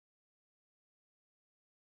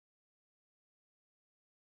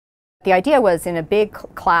The idea was in a big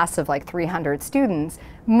class of like 300 students,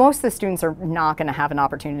 most of the students are not going to have an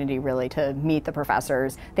opportunity really to meet the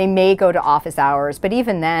professors. They may go to office hours, but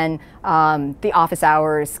even then, the office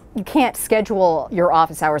hours, you can't schedule your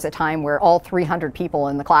office hours at a time where all 300 people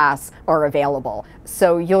in the class are available.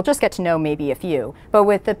 So you'll just get to know maybe a few. But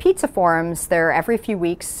with the pizza forums, they're every few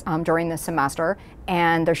weeks during the semester,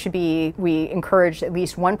 and there should be, we encourage at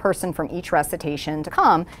least one person from each recitation to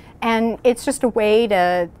come. And it's just a way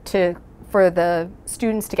for the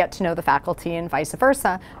students to get to know the faculty and vice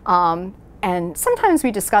versa. And sometimes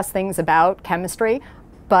we discuss things about chemistry,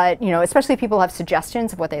 but especially people have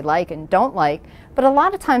suggestions of what they like and don't like. But a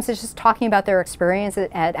lot of times it's just talking about their experience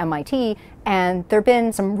at MIT, and there have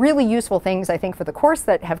been some really useful things, I think, for the course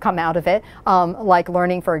that have come out of it, like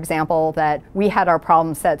learning, for example, that we had our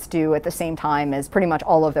problem sets due at the same time as pretty much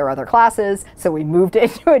all of their other classes, so we moved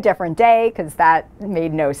it to a different day because that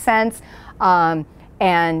made no sense.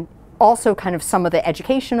 And also kind of some of the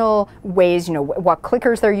educational ways, what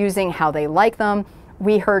clickers they're using, how they like them.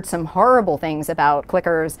 We heard some horrible things about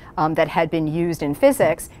clickers that had been used in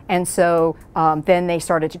physics, and so then they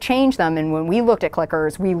started to change them, and when we looked at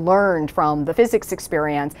clickers, we learned from the physics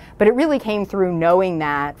experience, but it really came through knowing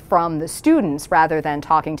that from the students rather than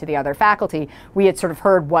talking to the other faculty. We had sort of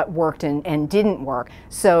heard what worked and didn't work,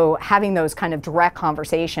 so having those kind of direct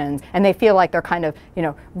conversations, and they feel like they're kind of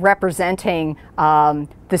representing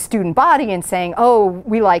the student body and saying, oh,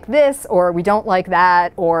 we like this, or we don't like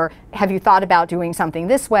that, or have you thought about doing something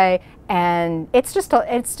this way? And it's just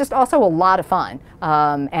also a lot of fun.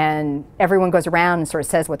 And everyone goes around and sort of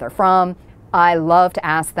says what they're from. I love to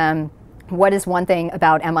ask them, what is one thing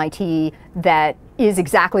about MIT that is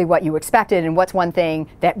exactly what you expected, and what's one thing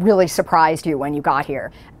that really surprised you when you got here?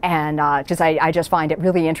 And because I just find it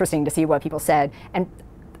really interesting to see what people said. And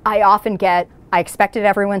I often get, I expected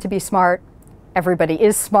everyone to be smart. Everybody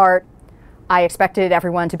is smart. I expected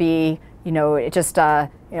everyone to be,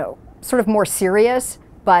 sort of more serious,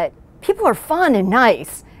 but people are fun and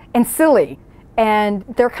nice and silly, and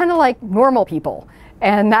they're kind of like normal people,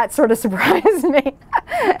 and that sort of surprised me.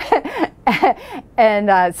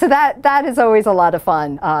 And so that is always a lot of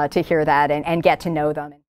fun to hear that and get to know them.